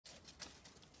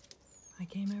I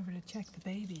came over to check the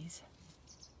babies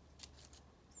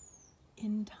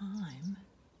in time.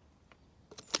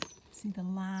 See the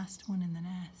last one in the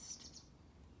nest.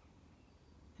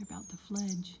 They're about to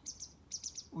fledge,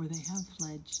 or they have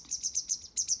fledged.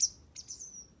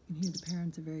 You can hear the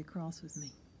parents are very cross with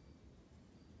me.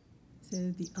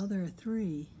 So the other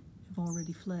 3 have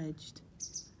already fledged.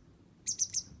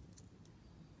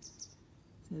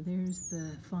 So there's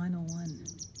the final one,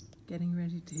 getting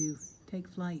ready to take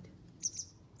flight.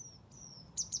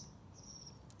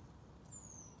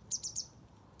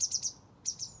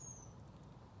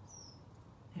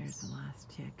 There's the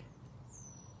last chick,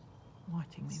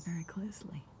 watching me very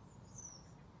closely.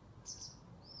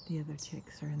 The other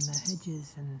chicks are in the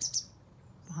hedges and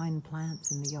behind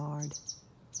plants in the yard.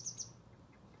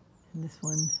 And this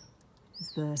one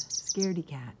is the scaredy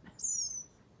cat,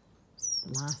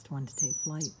 the last one to take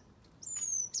flight.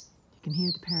 You can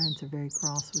hear the parents are very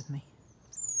cross with me.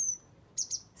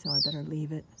 So I better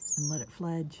leave it and let it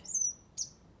fledge.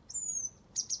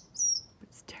 But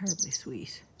it's terribly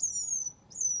sweet.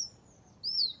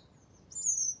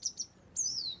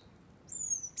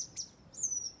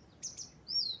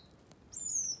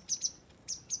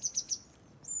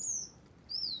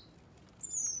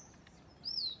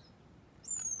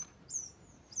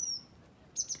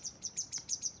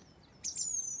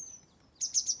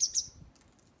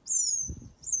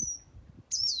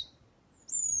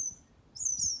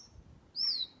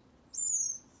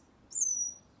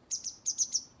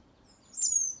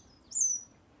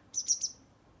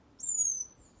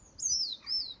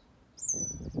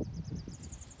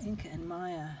 Inca and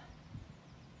Maya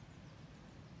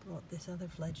brought this other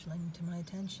fledgling to my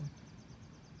attention.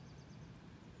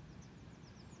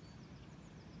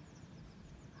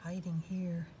 Hiding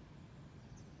here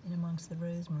in amongst the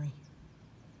rosemary.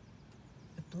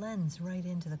 It blends right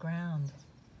into the ground,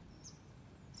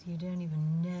 so you don't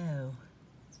even know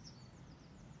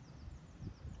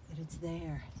that it's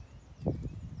there.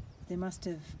 They must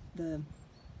have, the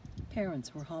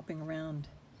parents were hopping around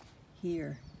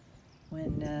here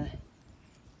when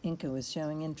Inca was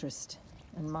showing interest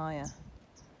in Maya.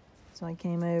 So I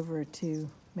came over to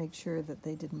make sure that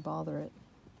they didn't bother it.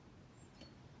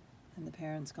 And the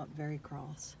parents got very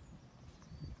cross.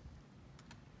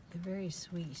 They're very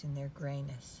sweet in their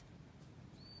grayness.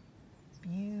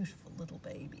 Beautiful little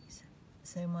babies.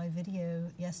 So my video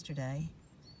yesterday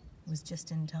was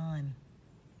just in time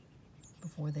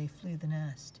before they flew the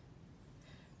nest.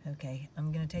 Okay,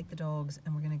 I'm gonna take the dogs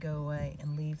and we're gonna go away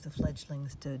and leave the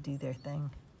fledglings to do their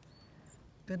thing.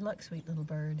 Good luck, sweet little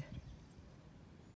bird.